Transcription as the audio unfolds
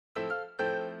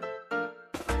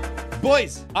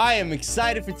Boys, I am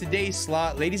excited for today's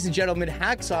slot. Ladies and gentlemen,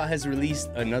 Hacksaw has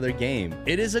released another game.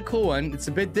 It is a cool one. It's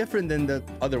a bit different than the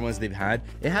other ones they've had.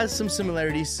 It has some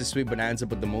similarities to Sweet Bonanza,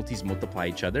 but the multis multiply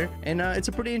each other. And it's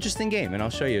a pretty interesting game, and I'll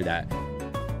show you that.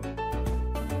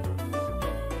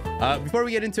 Before we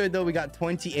get into it though, we got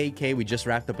 28K. We just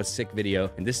wrapped up a sick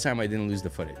video, and this time I didn't lose the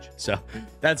footage, so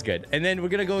that's good. And then we're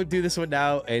gonna go do this one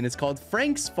now, and it's called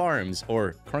Frank's Farms,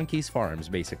 or Crunky's Farms,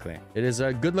 basically. It is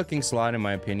a good looking slot in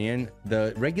my opinion.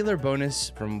 The regular bonus,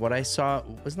 from what I saw,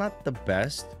 was not the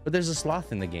best, but there's a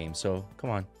sloth in the game, so come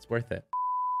on, it's worth it.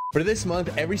 For this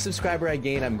month, every subscriber I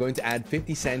gain, I'm going to add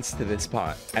 50 cents to this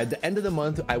pot. At the end of the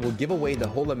month, I will give away the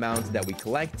whole amount that we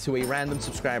collect to a random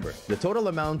subscriber. The total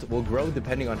amount will grow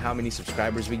depending on how many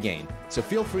subscribers we gain. So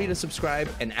feel free to subscribe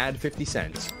and add 50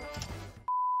 cents.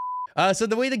 So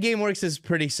the way the game works is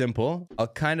pretty simple. I'll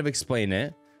kind of explain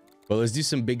it, but let's do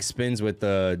some big spins with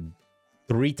the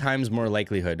 3 times more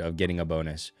likelihood of getting a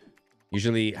bonus.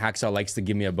 Usually, Hacksaw likes to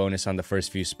give me a bonus on the first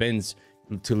few spins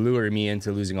to lure me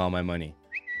into losing all my money.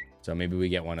 So maybe we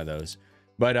get one of those.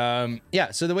 But yeah,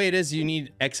 so the way it is, you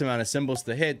need X amount of symbols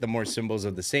to hit. The more symbols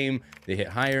of the same, they hit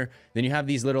higher. Then you have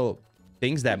these little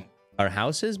things that are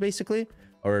houses, basically,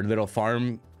 or little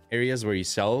farm areas where you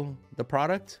sell the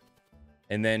product.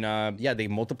 And then, yeah, they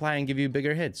multiply and give you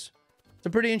bigger hits. It's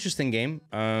a pretty interesting game.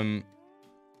 And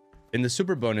the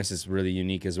super bonus is really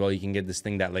unique as well. You can get this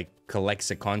thing that, like,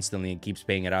 collects it constantly and keeps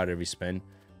paying it out every spin.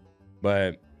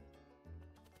 But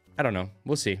I don't know.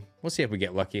 We'll see. We'll see if we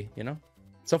get lucky, you know?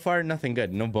 So far, nothing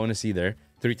good. No bonus either.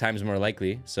 3 times more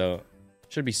likely. So,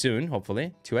 should be soon,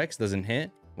 hopefully. 2x doesn't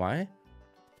hit. Why?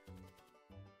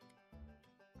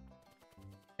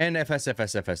 And FS.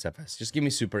 Just give me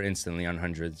super instantly on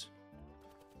hundreds.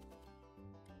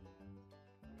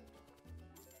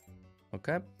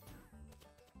 Okay.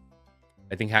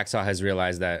 I think Hacksaw has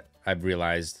realized that I've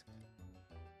realized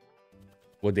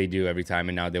what they do every time,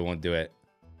 and now they won't do it.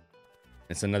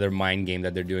 It's another mind game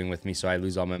that they're doing with me, so I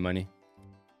lose all my money.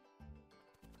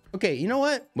 Okay, you know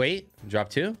what? Wait, drop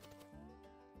 2.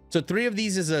 So 3 of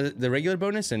these is the regular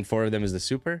bonus, and 4 of them is the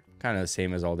super. Kind of the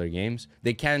same as all their games.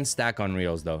 They can stack on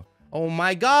reels, though. Oh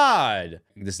my god!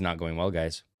 This is not going well,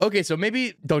 guys. Okay, so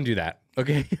maybe don't do that,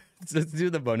 okay? Let's do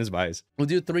the bonus buys. We'll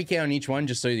do 3K on each one,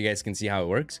 just so you guys can see how it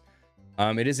works.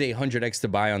 It is a 100x to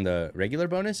buy on the regular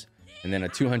bonus, and then a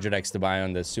 200x to buy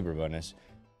on the super bonus.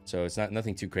 So it's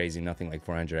nothing too crazy, nothing like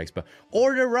 400x, but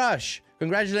order rush.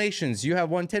 Congratulations, you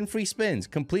have won 10 free spins.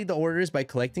 Complete the orders by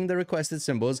collecting the requested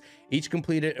symbols. Each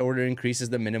completed order increases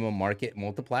the minimum market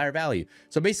multiplier value.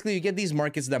 So basically you get these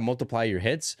markets that multiply your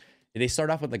hits. They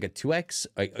start off with like a 2x,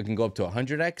 like it can go up to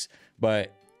 100x,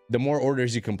 but the more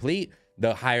orders you complete,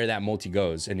 the higher that multi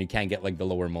goes, and you can't get like the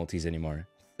lower multis anymore.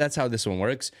 That's how this one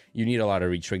works. You need a lot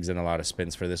of retrigs and a lot of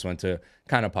spins for this one to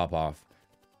kind of pop off.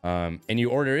 And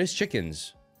your order is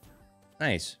chickens.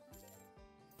 Nice.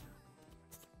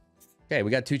 Okay,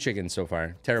 we got 2 chickens so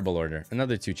far. Terrible order.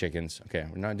 Another 2 chickens. Okay,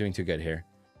 we're not doing too good here.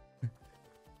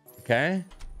 Okay.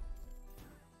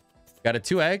 Got a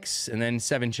 2x and then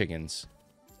 7 chickens.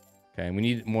 Okay, we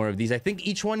need more of these. I think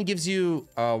each one gives you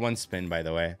 1 spin, by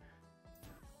the way.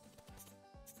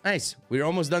 Nice. We were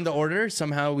almost done the order.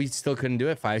 Somehow we still couldn't do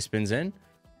it. 5 spins in.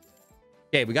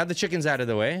 Okay, we got the chickens out of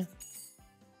the way.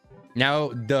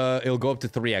 Now it'll go up to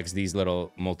 3x, these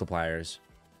little multipliers.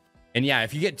 And yeah,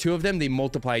 if you get 2 of them, they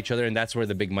multiply each other, and that's where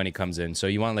the big money comes in. So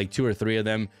you want like 2 or 3 of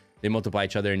them, they multiply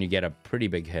each other, and you get a pretty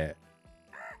big hit.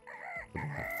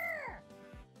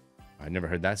 I never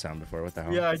heard that sound before. What the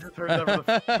hell? Yeah, I just heard that for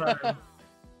the first time.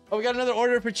 Oh, we got another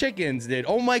order for chickens, dude.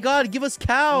 Oh my god, give us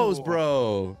cows,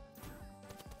 bro.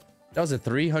 That was a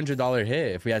 $300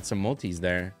 hit. If we had some multis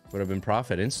there, would have been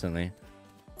profit instantly.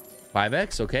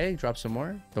 5x, okay, drop some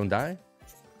more, don't die.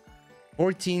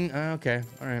 14, okay,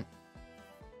 all right.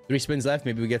 3 spins left,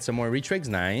 maybe we get some more retrigs.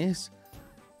 Nice.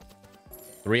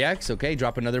 3x, okay,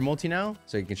 drop another multi now,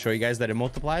 so you can show you guys that it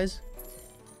multiplies.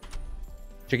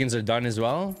 Chickens are done as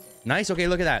well. Nice, okay,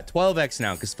 look at that, 12x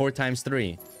now, because 4 times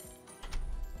 3.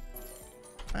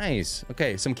 Nice,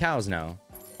 okay, some cows now.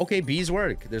 Okay, bees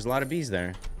work, there's a lot of bees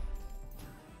there.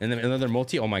 And then another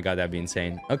multi, oh my god, that'd be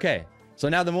insane. Okay. So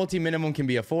now the multi minimum can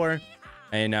be a 4,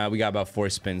 and we got about 4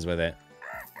 spins with it.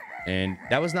 And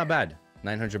that was not bad.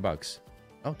 900 bucks.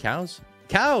 Oh, cows?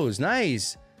 Cows,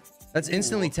 nice. That's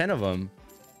instantly 10 of them.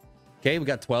 Okay, we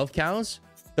got 12 cows.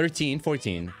 13,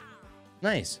 14.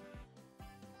 Nice.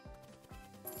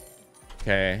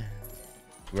 Okay.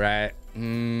 We're at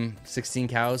 16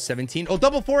 cows, 17. Oh,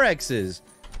 double 4Xs.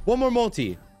 1 more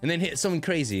multi. And then hit something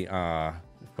crazy. Of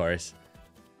course.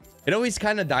 It always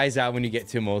kind of dies out when you get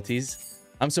 2 multis.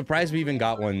 I'm surprised we even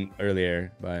got one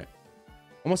earlier, but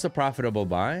Almost a profitable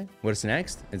buy. What's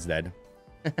next? It's dead.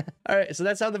 All right, so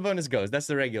that's how the bonus goes. That's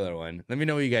the regular one. Let me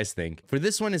know what you guys think. For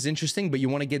this one is interesting, but you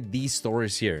want to get these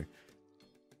stores here.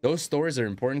 Those stores are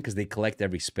important because they collect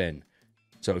every spin.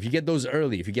 So if you get those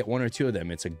early, if you get 1 or 2 of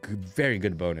them, it's a good, very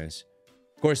good bonus.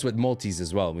 Of course, with multis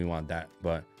as well, we want that.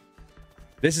 But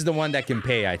this is the one that can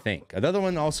pay, I think. Another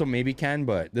one also maybe can,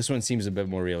 but this one seems a bit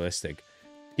more realistic.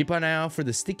 Keep an eye out for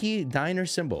the sticky diner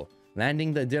symbol.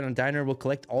 Landing the diner will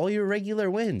collect all your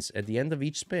regular wins at the end of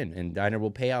each spin, and diner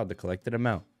will pay out the collected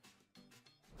amount.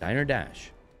 Diner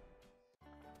dash.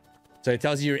 So it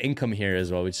tells you your income here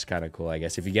as well, which is kind of cool, I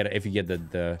guess. If you get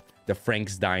the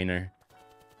Frank's diner.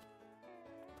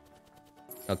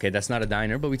 Okay, that's not a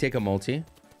diner, but we take a multi.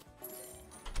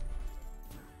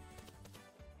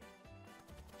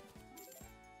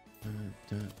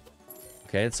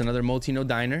 Okay, it's another multi, no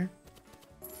diner.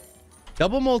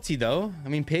 Double multi though. I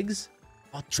mean, pigs.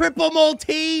 Oh, triple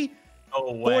multi.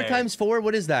 Oh, way. 4 times 4.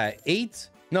 What is that? 8?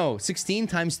 No, 16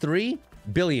 times 3.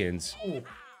 Billions. Ooh.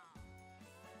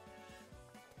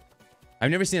 I've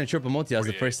never seen a triple multi. That was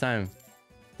the first time.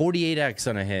 48x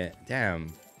on a hit.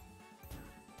 Damn.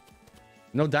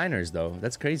 No diners though.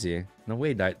 That's crazy. No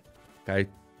way. That guy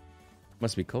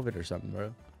must be COVID or something,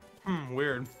 bro.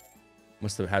 Weird.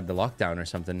 Must have had the lockdown or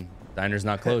something. Diner's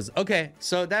not closed. Okay,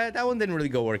 so that one didn't really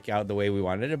go work out the way we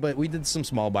wanted it, but we did some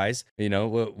small buys. You know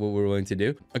what we're willing to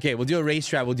do. Okay, we'll do a race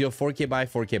strat. We'll do a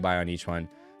 4K buy on each one.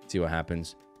 See what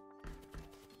happens.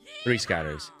 3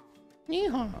 scatters.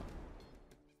 Yeehaw.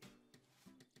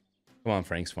 Come on,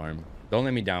 Frank's Farm. Don't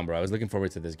let me down, bro. I was looking forward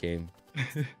to this game.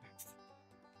 I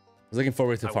was looking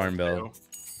forward to Farm Bill.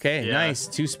 Okay, yeah. Nice.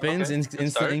 2 spins, okay.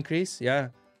 Instant increase. Yeah.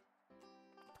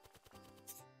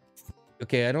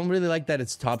 Okay, I don't really like that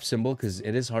it's top symbol because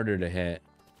it is harder to hit.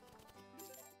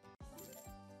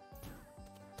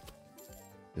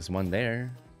 There's one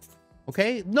there.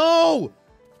 Okay, no!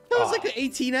 That was like an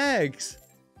 18x.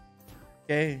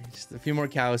 Okay, just a few more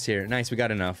cows here. Nice, we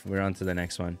got enough. We're on to the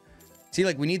next one. See,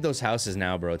 like, we need those houses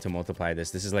now, bro, to multiply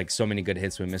this. This is like so many good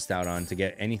hits we missed out on to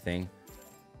get anything.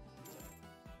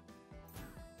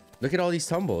 Look at all these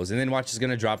tumbles. And then watch is going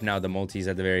to drop now the multis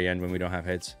at the very end when we don't have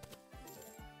hits.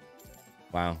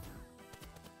 Wow.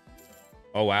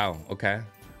 Oh, wow. Okay.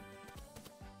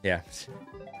 Yeah.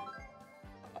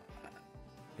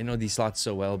 You know these slots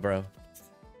so well, bro.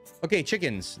 Okay,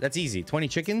 chickens. That's easy. 20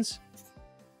 chickens.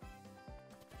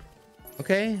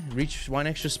 Okay. Reach 1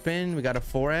 extra spin. We got a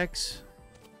 4x.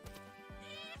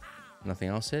 Nothing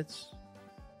else hits.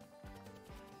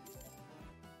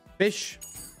 Fish.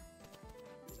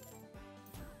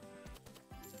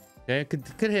 Okay.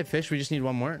 Could hit fish. We just need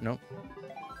 1 more. Nope.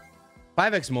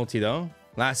 5x multi though.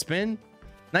 Last spin.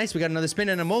 Nice. We got another spin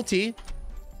and a multi.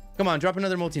 Come on, drop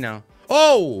another multi now.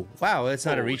 Oh, wow. It's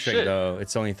not a retrick though.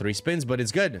 It's only 3 spins, but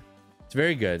it's good. It's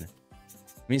very good.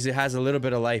 Means it has a little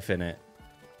bit of life in it.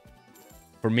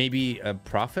 For maybe a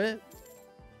profit?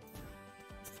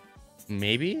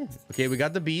 Maybe. Okay, we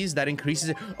got the bees. That increases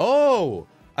it. Oh,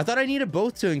 I thought I needed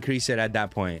both to increase it at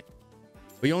that point.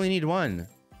 But you only need 1.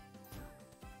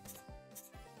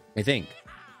 I think.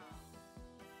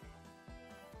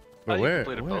 But you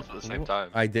completed both at the same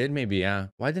time. I did, maybe, yeah.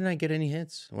 Why didn't I get any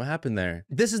hits? What happened there?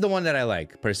 This is the one that I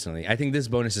like, personally. I think this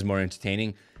bonus is more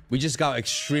entertaining. We just got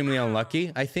extremely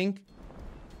unlucky, I think.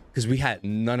 Because we had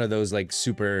none of those, like,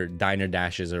 super diner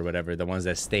dashes or whatever. The ones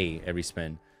that stay every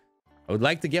spin. I would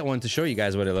like to get one to show you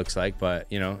guys what it looks like. But,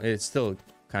 you know, it's still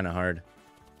kind of hard.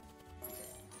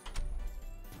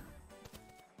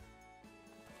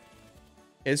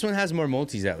 Yeah, this one has more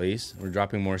multis, at least. We're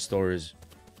dropping more stores.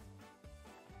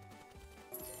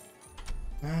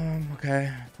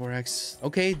 Okay, 4x.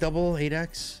 Okay, double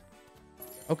 8x.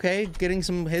 Okay, getting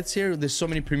some hits here. There's so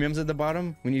many premiums at the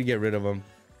bottom. We need to get rid of them.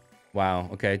 Wow.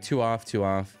 Okay, 2 off, 2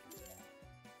 off.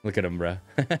 Look at them, bro.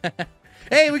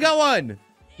 Hey, we got 1.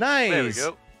 Nice. There we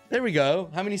go. There we go.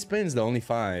 How many spins though? Only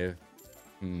 5.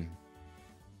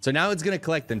 So now it's gonna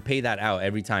collect and pay that out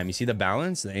every time. You see the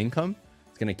balance, the income.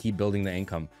 It's gonna keep building the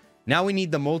income. Now we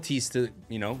need the multis to,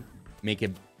 you know, make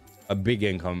it a big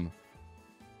income.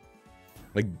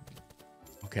 Like,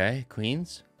 okay,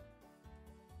 queens.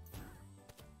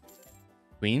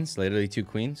 Queens, literally 2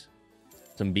 queens.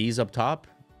 Some bees up top.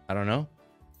 I don't know.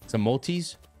 Some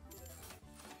multis.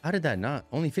 How did that not?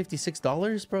 Only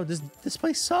 $56? Bro, this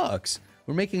place sucks.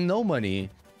 We're making no money.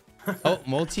 Oh,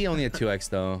 multi, only a 2x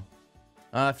though.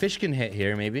 Fish can hit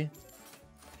here, maybe.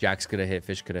 Jacks could have hit,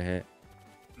 fish could have hit.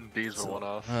 Bees were 1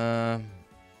 off.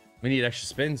 We need extra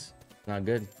spins. Not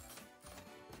good.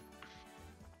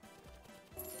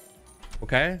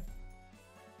 Okay.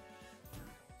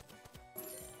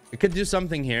 It could do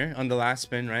something here on the last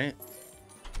spin, right?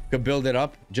 Could build it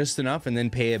up just enough and then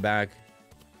pay it back.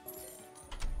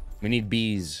 We need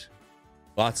bees.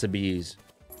 Lots of bees.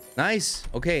 Nice.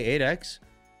 Okay, 8x.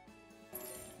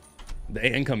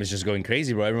 The income is just going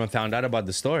crazy, bro. Everyone found out about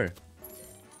the store.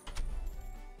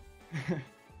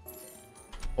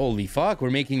 Holy fuck,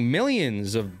 we're making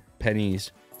millions of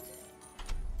pennies.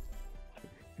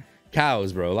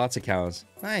 Cows, bro. Lots of cows.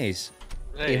 Nice.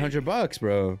 Hey. 800 bucks,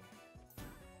 bro.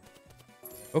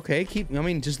 Okay,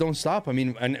 just don't stop. I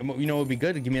mean, and you know, it would be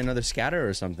good to give me another scatter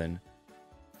or something.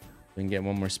 We can get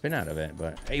one more spin out of it,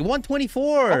 but hey,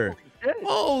 124.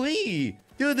 Holy,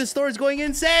 dude, the store is going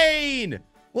insane.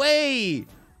 Wait,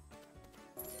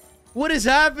 what is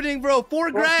happening, bro?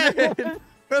 4 grand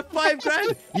for 5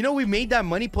 grand. You know, we made that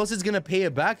money, plus it's gonna pay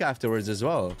it back afterwards as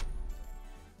well.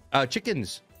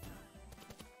 Chickens.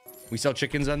 We sell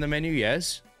chickens on the menu.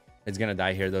 Yes, it's gonna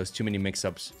die here. Those too many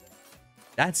mix-ups.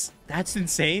 That's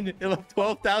insane.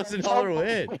 $12,000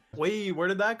 win. Wait, where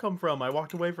did that come from? I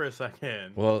walked away for a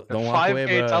second. Well, don't walk away,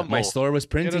 bro. Tumble. My store was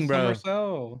printing,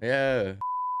 bro. Yeah.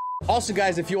 Also,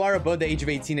 guys, if you are above the age of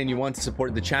 18 and you want to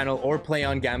support the channel or play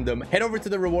on Gamdom, head over to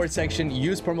the reward section,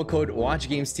 use promo code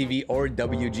WatchGamesTV or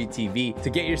WGTV to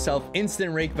get yourself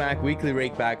instant rakeback, weekly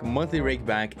rakeback, monthly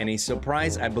rakeback, and a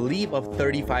surprise, I believe, of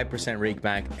 35%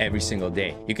 rakeback every single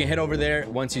day. You can head over there.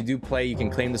 Once you do play, you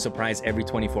can claim the surprise every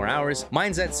 24 hours.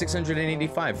 Mine's at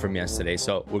 685 from yesterday,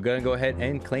 so we're gonna go ahead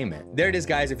and claim it. There it is,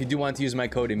 guys. If you do want to use my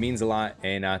code, it means a lot,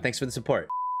 and thanks for the support.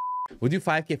 We'll do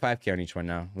 5k on each one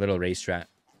now. Little race strat.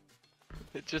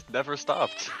 It just never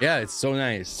stopped. Yeah, it's so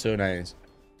nice. So nice.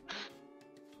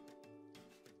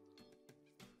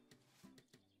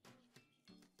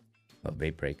 Oh,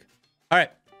 vape break. All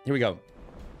right, here we go.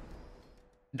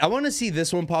 I want to see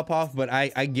this one pop off, but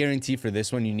I guarantee for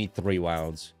this one, you need 3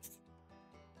 wilds.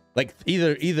 Like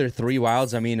either 3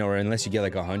 wilds, I mean, or unless you get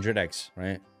like 100x,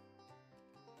 right?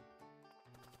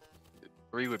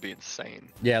 3 would be insane.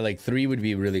 Yeah, like 3 would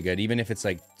be really good. Even if it's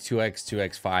like 2x,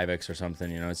 2x, 5x or something,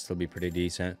 you know, it'd still be pretty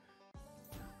decent.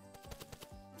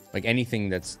 Like anything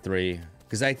that's 3.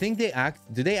 Because I think they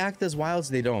act... Do they act as wilds?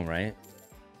 They don't, right?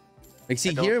 Like,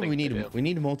 see, here we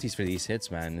need multis for these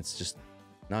hits, man. It's just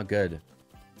not good.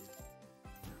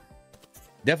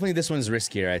 Definitely this one's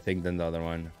riskier, I think, than the other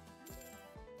one.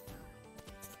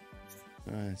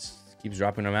 It keeps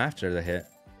dropping them after the hit.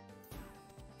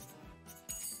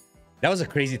 That was a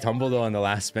crazy tumble though on the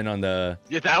last spin on the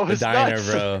diner, nuts.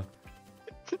 Bro.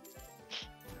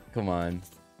 Come on,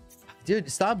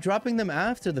 dude, stop dropping them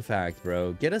after the fact,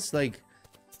 bro. Get us like,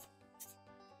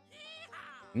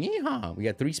 yeehaw. We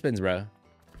got 3 spins, bro.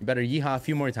 You better yeehaw a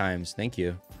few more times. Thank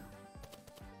you.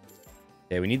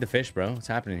 Okay, we need the fish, bro. What's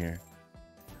happening here?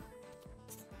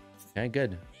 Okay,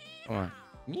 good. Come on,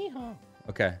 yeehaw.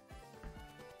 Okay.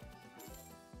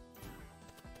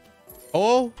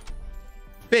 Oh,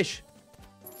 fish.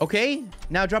 Okay,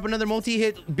 now drop another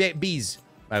multi-hit. Bees.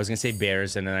 I was gonna say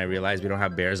bears, and then I realized we don't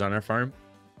have bears on our farm.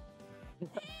 I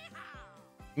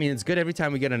mean, it's good every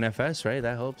time we get an FS, right?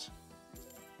 That helps.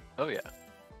 Oh, yeah.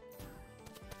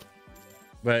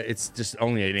 But it's just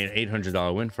only an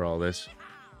 $800 win for all this.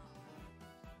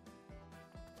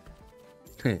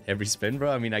 Every spin,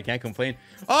 bro. I mean, I can't complain.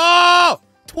 Oh!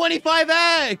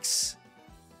 25x!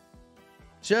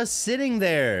 Just sitting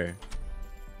there.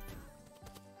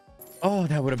 Oh,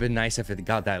 that would have been nice if it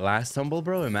got that last tumble,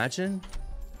 bro. Imagine.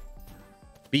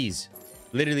 Bees.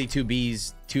 Literally 2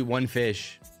 bees, 1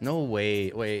 fish. No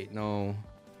way. Wait, no.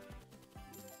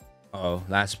 Uh-oh,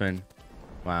 last spin.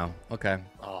 Wow. Okay.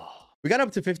 Oh. We got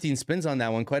up to 15 spins on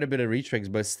that one. Quite a bit of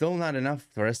retricks, but still not enough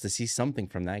for us to see something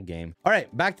from that game. All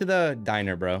right, back to the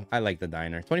diner, bro. I like the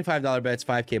diner. $25 bets,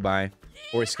 5k buy,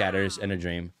 4 scatters, and a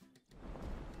dream.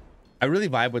 I really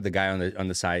vibe with the guy on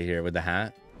the side here with the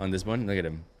hat on this one. Look at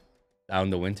him. Out in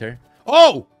the winter.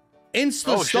 Oh!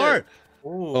 Insta start.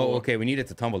 Oh, okay. We need it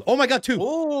to tumble. Oh my god, 2.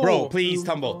 Ooh. Bro, please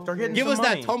tumble. Give us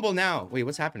that tumble now. Wait,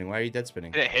 what's happening? Why are you dead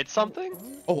spinning? Did it hit something?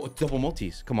 Oh, double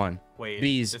multis. Come on. Wait,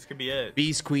 bees. This could be it.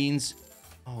 Bees, queens.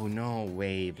 Oh, no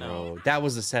way, bro. No. That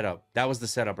was the setup. That was the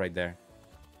setup right there.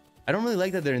 I don't really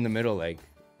like that they're in the middle, like,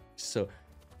 so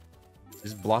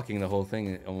just blocking the whole thing,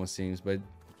 it almost seems, but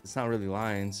it's not really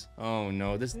lines. Oh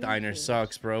no, this diner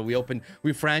sucks, bro. We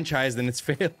franchised and it's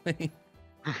failing.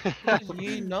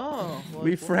 No.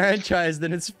 We franchised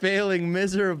and it's failing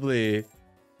miserably.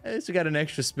 At least we got an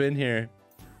extra spin here.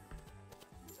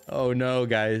 Oh no,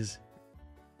 guys.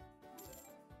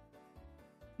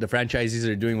 The franchisees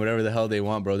are doing whatever the hell they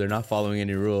want, bro. They're not following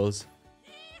any rules.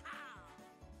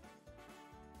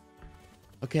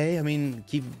 Okay, I mean,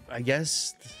 I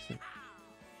guess.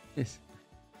 Dude,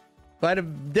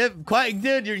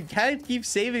 you can't keep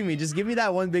saving me. Just give me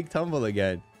that one big tumble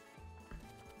again.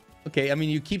 Okay, I mean,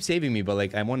 you keep saving me, but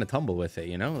like, I want to tumble with it,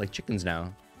 you know? Like chickens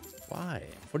now. Why?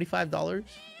 $45?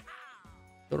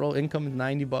 Total income is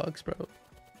 90 bucks, bro.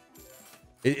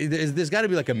 There's got to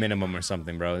be like a minimum or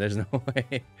something, bro. There's no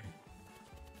way.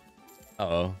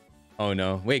 Uh-oh. Oh,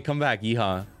 no. Wait, come back,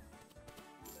 yeehaw.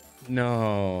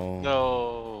 No.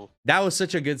 No. That was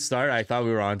such a good start. I thought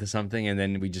we were onto something, and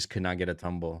then we just could not get a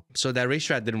tumble. So that race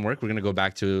strat didn't work. We're going to go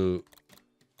back to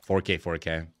 4K,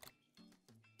 4K.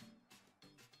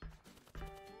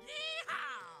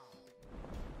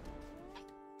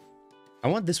 I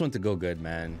want this one to go good,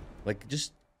 man. Like,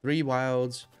 just 3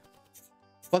 wilds.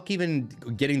 Fuck even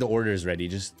getting the orders ready.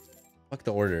 Just fuck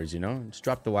the orders, you know? Just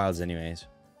drop the wilds anyways.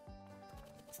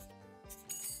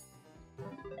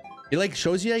 It like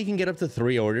shows you that you can get up to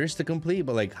 3 orders to complete,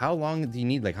 but like how long do you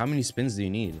need? Like how many spins do you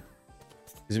need?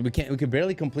 Because we can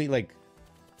barely complete like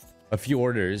a few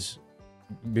orders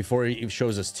before it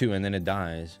shows us 2 and then it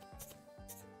dies.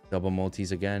 Double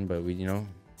multis again, but we, you know,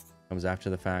 comes after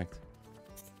the fact.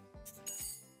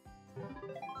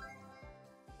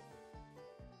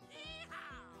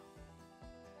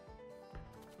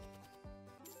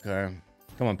 Okay.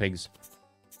 Come on, pigs.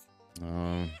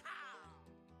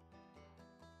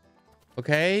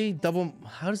 Okay, double.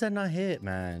 How does that not hit,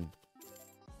 man?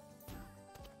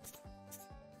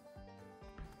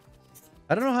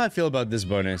 I don't know how I feel about this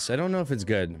bonus. I don't know if it's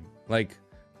good. Like,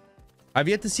 I've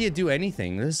yet to see it do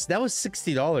anything. That was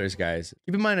 $60, guys.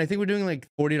 Keep in mind, I think we're doing like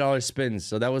 $40 spins,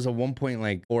 so that was a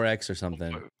 1.4x or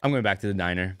something. I'm going back to the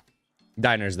diner.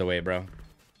 Diner's the way, bro.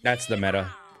 That's the meta.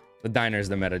 The diner's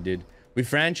the meta, dude. We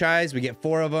franchise, we get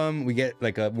 4 of them. We get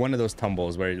like one of those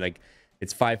tumbles where like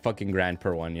it's 5 fucking grand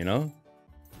per one, you know?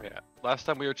 Yeah. Last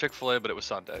time we were Chick-fil-A, but it was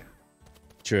Sunday.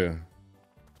 True.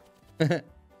 I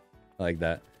like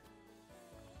that.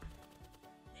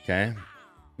 Okay. I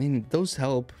mean, those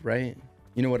help, right?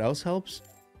 You know what else helps?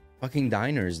 Fucking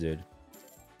diners, dude.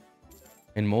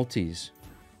 And multis.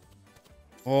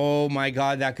 Oh my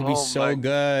god, that could be so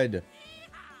good.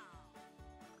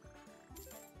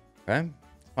 Okay,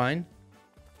 fine.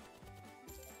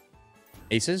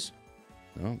 Aces?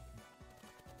 No.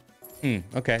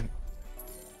 Okay.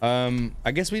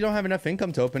 I guess we don't have enough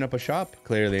income to open up a shop,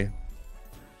 clearly.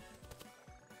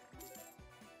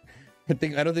 I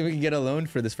don't think we can get a loan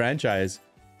for this franchise.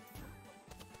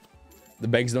 The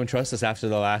banks don't trust us after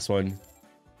the last one.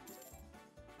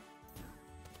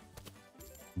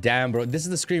 Damn, bro. This is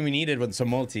the screen we needed with some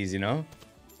multis, you know?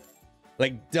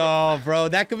 Like, oh, bro.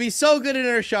 That could be so good in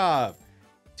our shop.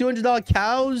 $200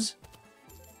 cows?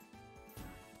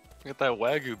 Get that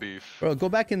Wagyu beef. Bro, go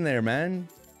back in there, man.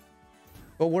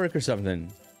 Go work or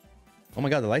something. Oh my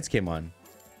god, the lights came on.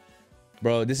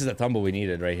 Bro, this is a tumble we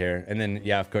needed right here. And then,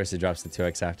 yeah, of course, it drops the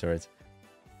 2x afterwards.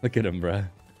 Look at him, bro.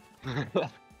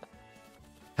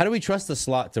 How do we trust the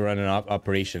slot to run an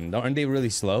operation? Aren't they really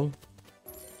slow?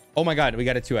 Oh my god, we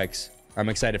got a 2x. I'm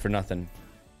excited for nothing.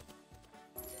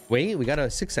 Wait, we got a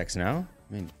 6x now?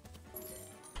 I mean,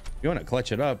 you want to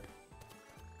clutch it up.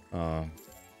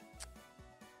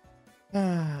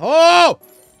 Oh!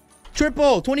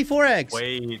 Triple! 24x!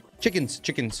 Wait. Chickens.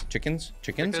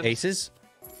 Aces.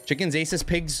 Chickens, aces,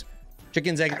 pigs.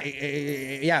 Chickens,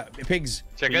 yeah, pigs.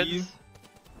 Chickens?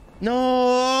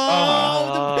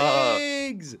 No! The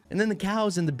pigs! And then the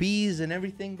cows and the bees and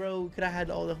everything, bro. We could have had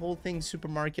the whole thing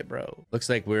supermarket, bro. Looks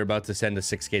like we're about to send a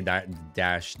 6K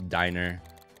dash diner.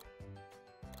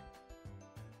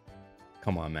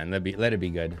 Come on, man. Let it be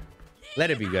good.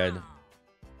 Let it be good.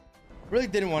 Really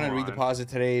didn't want to redeposit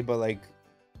today, but like,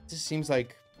 it just seems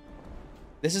like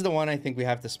this is the one I think we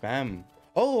have to spam.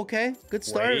 Oh, okay. Good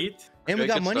start. Wait. And we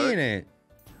got money in it.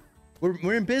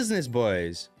 We're in business,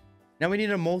 boys. Now we need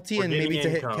a multi and maybe to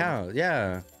hit cows.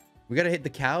 Yeah. We got to hit the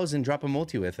cows and drop a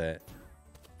multi with it.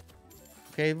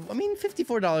 Okay. I mean,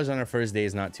 $54 on our first day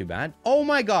is not too bad. Oh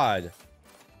my god.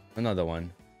 Another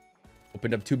one.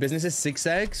 Opened up 2 businesses.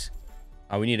 6x.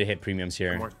 Oh, we need to hit premiums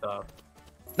here. More stuff.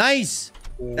 Nice.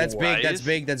 That's big. Nice. That's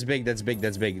big. That's big. That's big.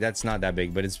 That's big. That's not that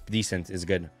big, but it's decent. It's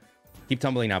good. Keep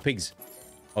tumbling now. Pigs.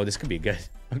 Oh, this could be good.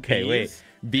 Okay, wait.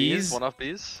 Bees. One off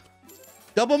bees.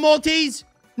 Double multis.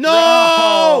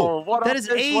 No! What That a is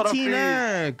fish, what a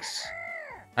 18x.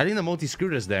 I think the multi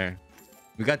screwed us there.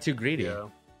 We got too greedy. Yeah.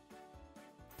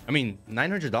 I mean,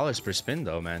 $900 per spin,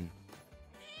 though, man.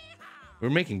 We're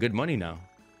making good money now.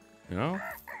 You know?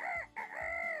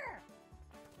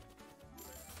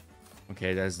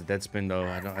 Okay, that's that spin, though.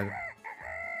 I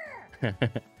don't...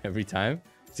 Every time?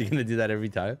 Is he gonna do that every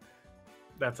time?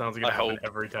 That sounds like it happen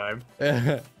every time.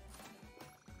 Okay.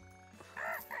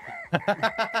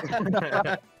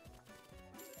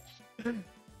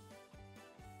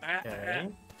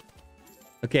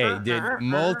 Okay, did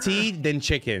multi, then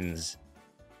chickens.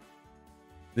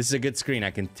 This is a good screen,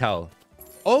 I can tell.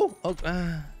 Oh,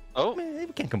 man,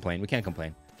 we can't complain. We can't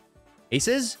complain.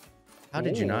 Aces? How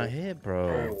did you not hit,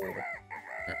 bro?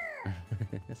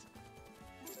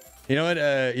 You know what?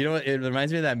 You know what? It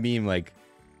reminds me of that meme. Like,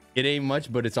 it ain't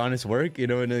much, but it's honest work. You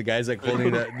know, when the guy's like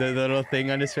holding the little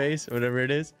thing on his face, whatever it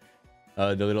is,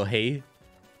 the little hay.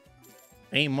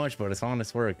 Ain't much, but it's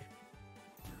honest work.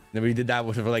 Then we did that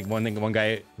with like one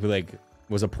guy who like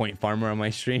was a point farmer on my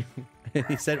stream.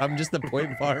 He said, "I'm just a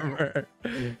point farmer."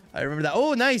 I remember that.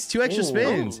 Oh, nice, 2 extra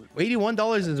spins,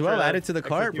 $81 as well, added to the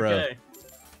cart, bro.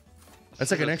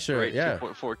 That's like an extra, yeah.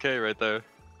 2.4K right there.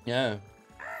 Yeah.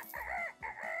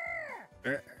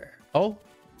 Oh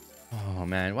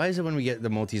man, why is it when we get the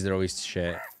multis they're always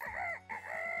shit?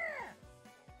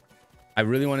 I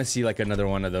really want to see like another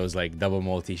one of those like double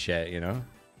multi shit, you know?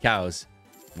 Cows.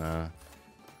 Nah.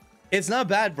 It's not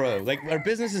bad, bro. Like, our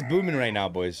business is booming right now,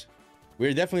 boys.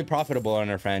 We're definitely profitable on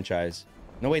our franchise.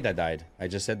 No, wait, that died. I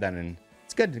just said that, and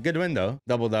it's good. Good win, though.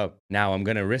 Doubled up. Now, I'm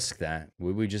going to risk that,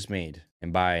 what we just made,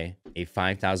 and buy a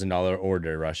 $5,000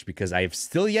 order rush, because I have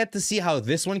still yet to see how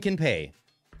this one can pay.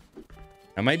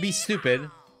 I might be stupid,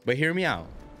 but hear me out.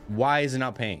 Why is it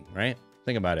not paying, right?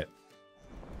 Think about it.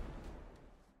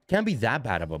 Can't be that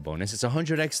bad of a bonus. It's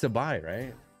 100x to buy,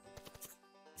 right?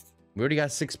 We already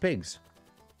got 6 pigs.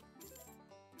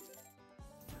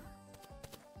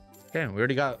 Okay, we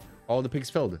already got all the pigs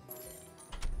filled.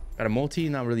 Got a multi,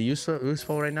 not really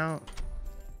useful right now.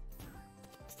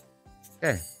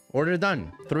 Okay, order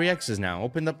done. 3 X's now.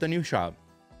 Opened up the new shop.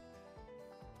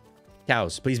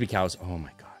 Cows, please be cows. Oh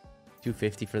my god,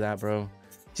 250 for that, bro.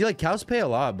 See, like, cows pay a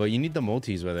lot, but you need the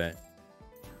multis with it.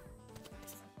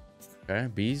 Okay,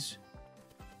 bees.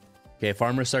 Okay,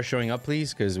 farmers start showing up,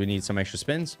 please, because we need some extra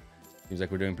spins. Seems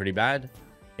like we're doing pretty bad.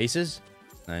 Aces,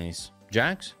 nice.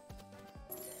 Jacks.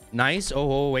 Nice.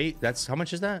 Oh, wait. That's how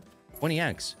much is that?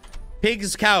 20x.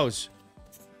 Pigs, cows.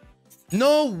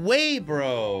 No way,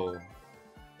 bro.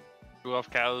 2 off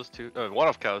cows, 1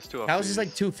 off cows, 2 off cows pigs. Is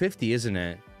like 250, isn't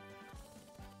it?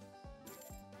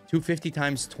 250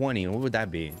 times 20. What would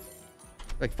that be?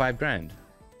 Like 5 grand.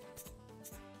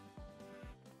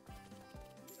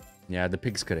 Yeah, the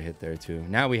pigs could have hit there too.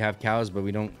 Now we have cows, but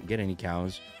we don't get any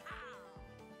cows.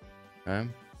 Okay,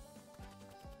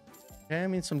 I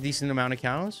mean, some decent amount of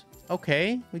cows.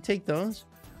 Okay, we take those.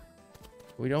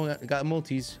 We don't got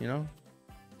multis, you know.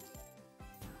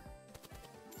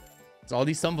 It's all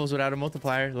these stumbles without a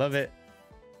multiplier. Love it.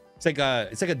 It's like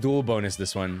a dual bonus,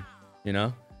 this one, you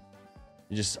know.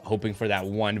 You're just hoping for that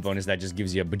one bonus that just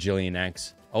gives you a bajillion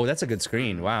X. Oh, that's a good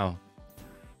screen. Wow.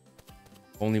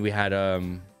 Only we had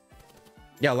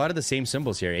yeah, a lot of the same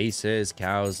symbols here. Aces,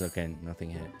 cows. Okay, nothing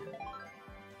hit.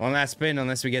 One last spin,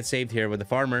 unless we get saved here with the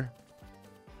farmer.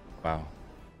 Wow.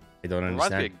 I don't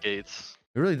understand. Reminds me of Gates.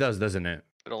 It really does, doesn't it?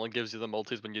 It only gives you the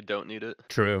multis when you don't need it.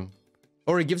 True.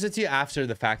 Or it gives it to you after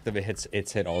the fact of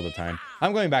it's hit all the time.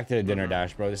 I'm going back to the dinner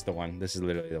dash, bro. This is the one. This is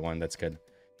literally the one. That's good.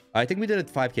 I think we did a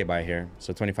 5K buy here.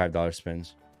 So $25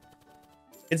 spins.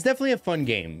 It's definitely a fun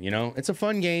game, you know? It's a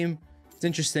fun game. It's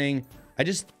interesting. I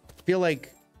just feel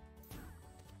like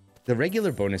the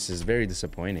regular bonus is very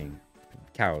disappointing.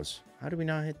 Cows. How do we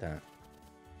not hit that?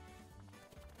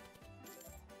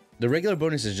 The regular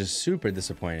bonus is just super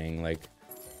disappointing. Like,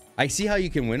 I see how you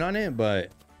can win on it,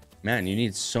 but man, you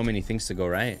need so many things to go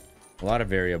right. A lot of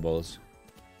variables.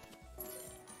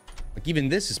 Like, even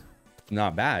this is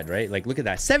not bad, right? Like, look at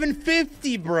that.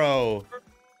 750, bro.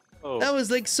 Oh. That was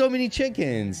like so many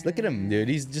chickens. Look at him, dude.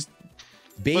 He's just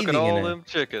bathing in it. Look at all in them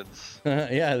chickens.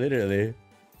 Yeah, literally.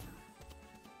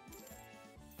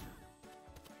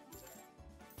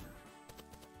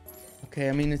 Okay,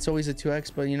 I mean, it's always a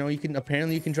 2x, but you know,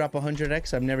 apparently you can drop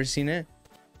 100x. I've never seen it.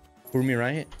 Prove me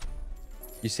right.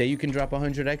 You say you can drop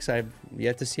 100x. I've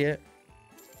yet to see it.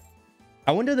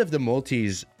 I wondered if the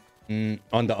multis on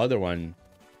the other one.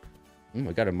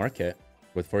 I got a market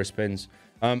with 4 spins.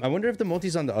 I wonder if the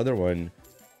multis on the other one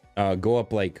go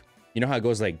up like, you know how it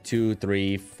goes like 2,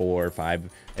 3, 4,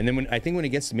 5. And then I think when it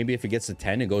gets, maybe if it gets to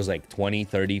 10, it goes like 20,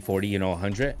 30, 40, you know,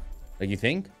 100. Like, you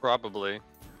think? Probably.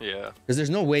 Yeah. Because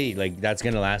there's no way like that's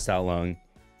going to last that long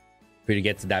for you to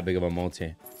get to that big of a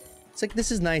multi. It's like,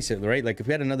 this is nice, right? Like, if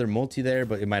we had another multi there,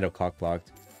 but it might have cock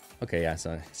blocked. Okay, yeah,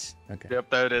 so okay. Yep,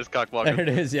 there it is, cock blocked. There it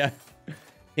is, yeah.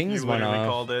 Kings went off.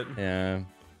 Called it. Yeah.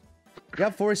 We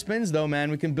got 4 spins though,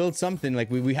 man. We can build something. Like,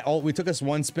 we took us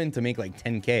 1 spin to make like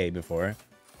 10K before.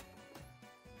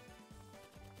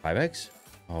 5x?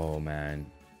 Oh man.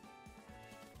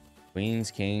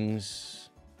 Queens, kings.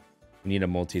 We need a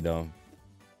multi though.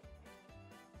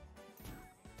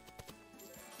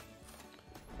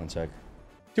 One sec.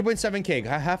 2.7k,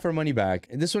 half our money back.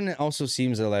 This one also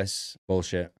seems a less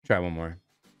bullshit. Try one more.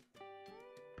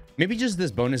 Maybe just this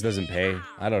bonus doesn't pay.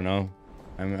 I don't know.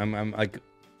 I'm like,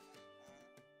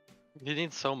 You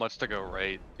need so much to go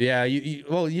right. yeah,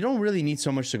 well, you don't really need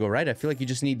so much to go right. I feel like you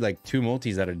just need like 2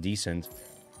 multis that are decent,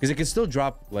 because it can still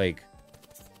drop like,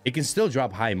 it can still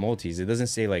drop high multis. It doesn't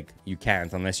say like you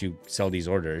can't unless you sell these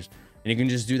orders, and you can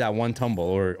just do that one tumble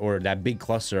or that big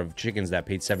cluster of chickens that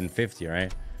paid 750,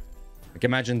 right? Like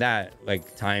imagine that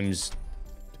like times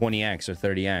 20x or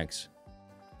 30x.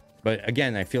 But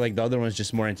again, I feel like the other one's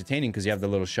just more entertaining because you have the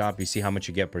little shop. You see how much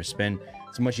you get per spin.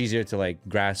 It's much easier to like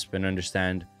grasp and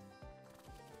understand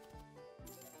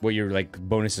what your like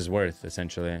bonus is worth,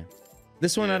 essentially.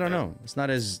 This one, I don't know. It's not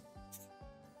as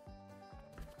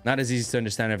easy to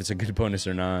understand if it's a good bonus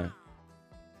or not.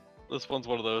 This one's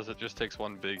one of those that just takes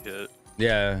one big hit.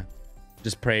 Yeah,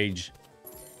 just prage.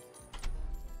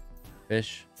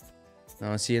 Fish.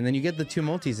 No, see, and then you get the 2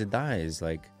 multis, it dies.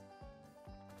 Like,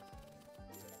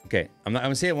 okay, I'm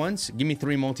gonna say it once. Give me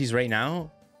 3 multis right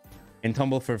now, and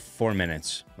tumble for 4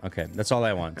 minutes. Okay, that's all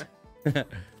I want.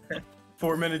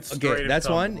 4 minutes. Okay, that's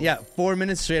one. Yeah, 4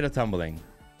 minutes straight of tumbling.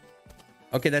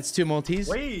 Okay, that's 2 multis.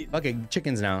 Wait. Okay,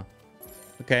 chickens now.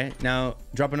 Okay, now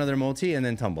drop another multi and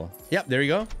then tumble. Yep, there you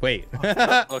go. Wait.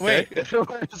 Okay. Wait.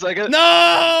 Second.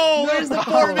 No! Where's the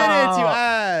 4 minutes, you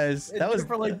ass? That was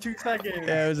for like 2 seconds.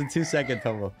 Yeah, it was a 2-second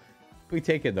tumble. We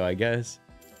take it though, I guess.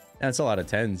 That's a lot of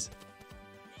 10s.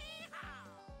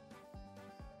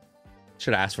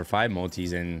 Should have asked for 5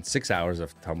 multis and 6 hours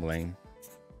of tumbling.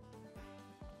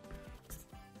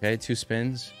 Okay, 2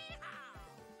 spins.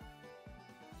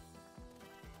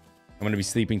 I'm gonna be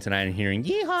sleeping tonight and hearing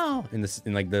yeehaw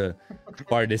in like the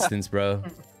far distance, bro.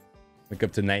 Wake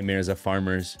up to nightmares of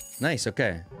farmers. Nice,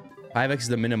 okay. 5x is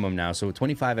the minimum now, so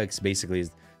 25x basically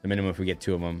is the minimum if we get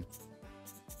 2 of them.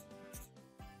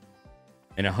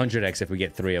 And 100x if we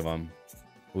get 3 of them.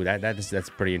 Ooh, that's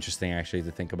pretty interesting actually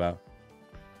to think about.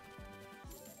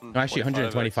 No, actually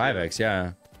 125x,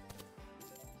 yeah.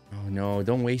 Oh no,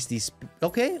 don't waste these.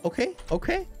 Okay.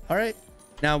 All right.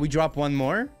 Now we drop one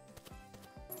more.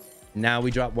 Now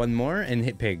we drop one more and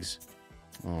hit pigs.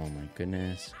 Oh my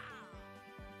goodness.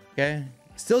 Okay.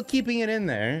 Still keeping it in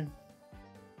there.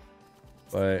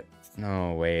 But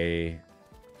no way.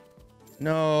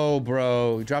 No,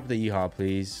 bro. Drop the yeehaw,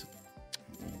 please.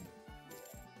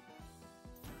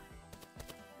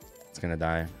 It's gonna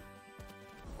die.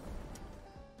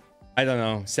 I don't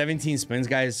know. 17 spins,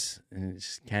 guys.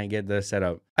 Just can't get the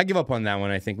setup. I give up on that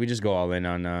one. I think we just go all in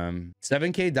on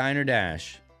 7k diner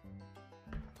dash.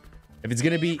 If it's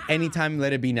gonna be anytime,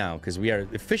 let it be now, because we are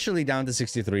officially down to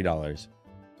 $63.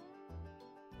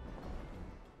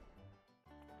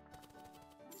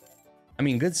 I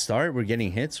mean, good start. We're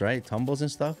getting hits, right? Tumbles and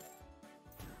stuff.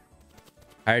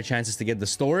 Higher chances to get the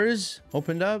stores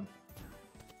opened up.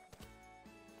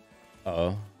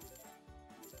 Uh-oh.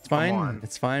 It's fine.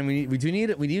 It's fine. We do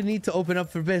need to open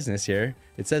up for business here.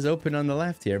 It says open on the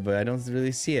left here, but I don't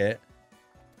really see it.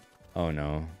 Oh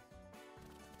no.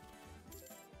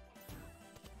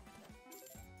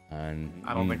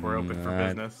 I don't think we're open for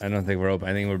business. I don't think we're open.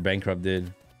 I think we're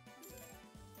bankrupted.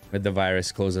 Let the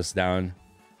virus close us down.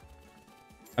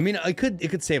 I mean, it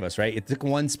could save us, right? It took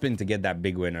 1 spin to get that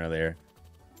big win earlier.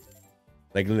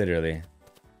 Like literally.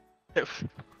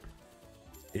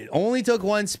 It only took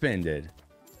 1 spin, dude.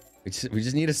 We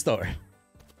just need a store.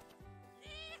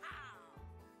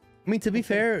 I mean, to be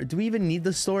fair, do we even need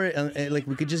the store? Like,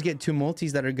 we could just get 2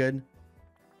 multis that are good.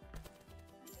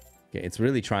 Okay, it's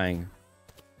really trying.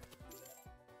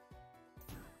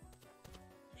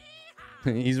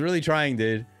 He's really trying,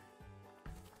 dude.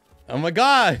 Oh my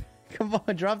god. Come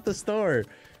on, drop the store.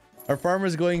 Our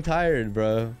farmer's going tired,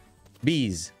 bro.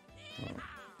 Bees. Oh.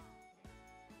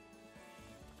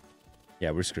 Yeah,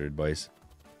 we're screwed, boys.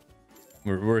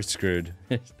 We're screwed.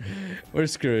 We're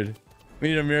screwed. We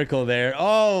need a miracle there.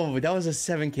 Oh, that was a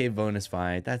 7k bonus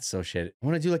buy. That's so shit. I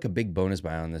want to do like a big bonus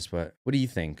buy on this, but what do you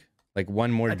think? Like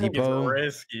one more depot? It's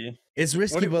risky. It's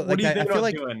risky, but like I feel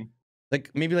like doing? Like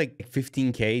maybe like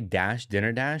 15k dash,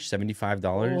 dinner dash, $75.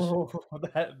 Oh,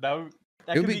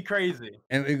 that could be crazy.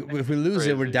 And if we lose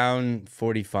it, we're down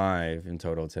 45 in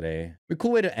total today. A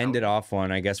cool way to end it off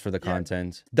on, I guess, for the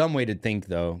content. Dumb way to think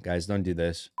though, guys. Don't do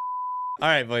this. All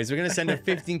right, boys, we're gonna send a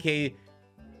 15k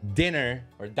dinner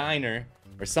or diner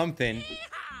or something.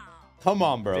 Come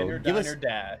on, bro. Dinner, give diner, us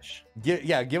dash.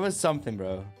 Give us something,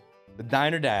 bro. The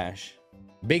diner dash,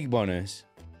 big bonus.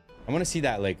 I want to see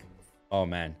that. Like, oh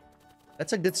man,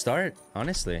 that's a good start,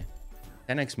 honestly.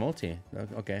 10x multi.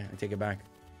 Okay, I take it back.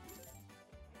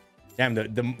 Damn,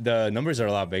 the numbers are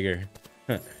a lot bigger.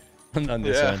 on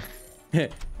this Yeah. one.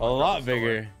 A lot store.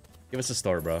 bigger. Give us a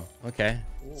store, bro. Okay.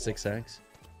 6x.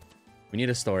 We need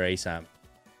a store ASAP.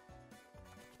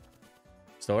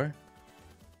 Store?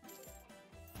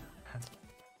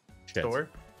 Shit. Store.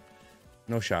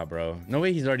 No shot, bro. No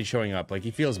way he's already showing up. Like,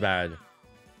 he feels bad.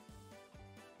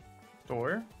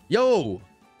 Store. Yo!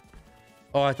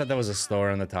 Oh, I thought that was a store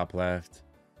on the top left.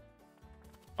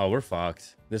 Oh, we're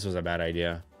fucked. This was a bad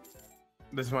idea.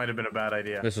 This might have been a bad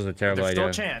idea. This was a terrible There's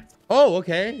idea. still a chance. Oh,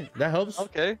 okay. That helps.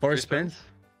 Okay. 4 3 spins.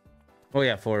 Oh,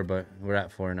 yeah, 4, but we're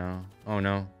at 4 now. Oh,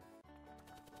 no.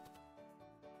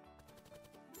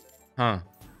 Huh.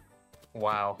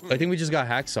 Wow. I think we just got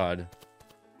hacksawed.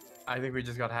 I think we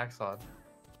just got hacksawed.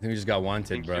 I think we just got I wanted,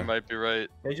 think bro. you might be right.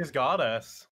 They just got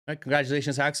us. All right,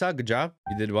 congratulations, Hacksaw. Good job.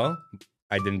 You did well.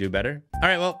 I didn't do better. All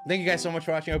right, well, thank you guys so much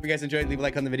for watching. I hope you guys enjoyed. Leave a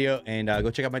like on the video and go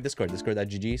check out my Discord,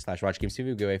 discord.gg/WatchGamesTV.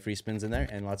 We give away free spins in there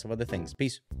and lots of other things.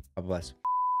 Peace. God bless.